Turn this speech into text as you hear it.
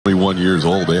21 years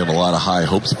old. They have a lot of high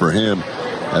hopes for him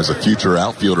as a future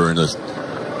outfielder and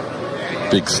a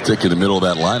big stick in the middle of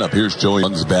that lineup. Here's Joey.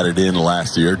 Runs batted in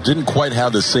last year. Didn't quite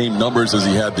have the same numbers as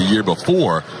he had the year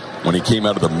before when he came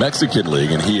out of the Mexican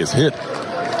League, and he is hit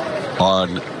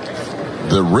on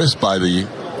the wrist by the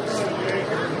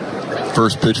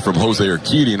first pitch from Jose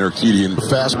Urquidy.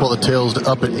 Fastball that tails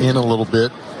up and in a little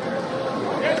bit.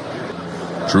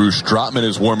 Drew Strotman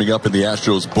is warming up in the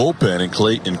Astros bullpen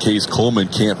in case Coleman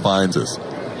can't find us.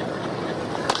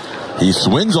 He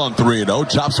swings on 3-0,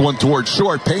 chops one towards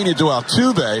short. Pena to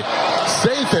Altuve.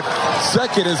 Safe at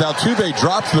second as Altuve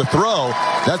drops the throw.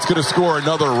 That's going to score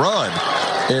another run.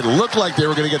 It looked like they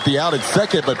were going to get the out at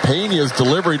second, but Pena's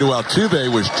delivery to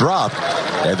Altuve was dropped,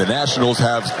 and the Nationals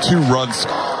have 2 runs.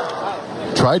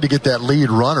 Tried to get that lead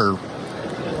runner.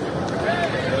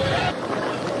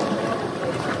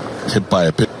 Hit by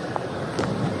a pitch.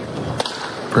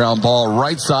 Ground ball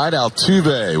right side.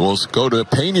 Altuve will go to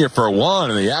Pena for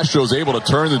 1, and the Astros able to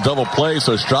turn the double play,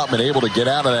 so Strotman able to get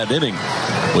out of that inning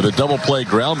with a double play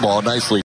ground ball. Nicely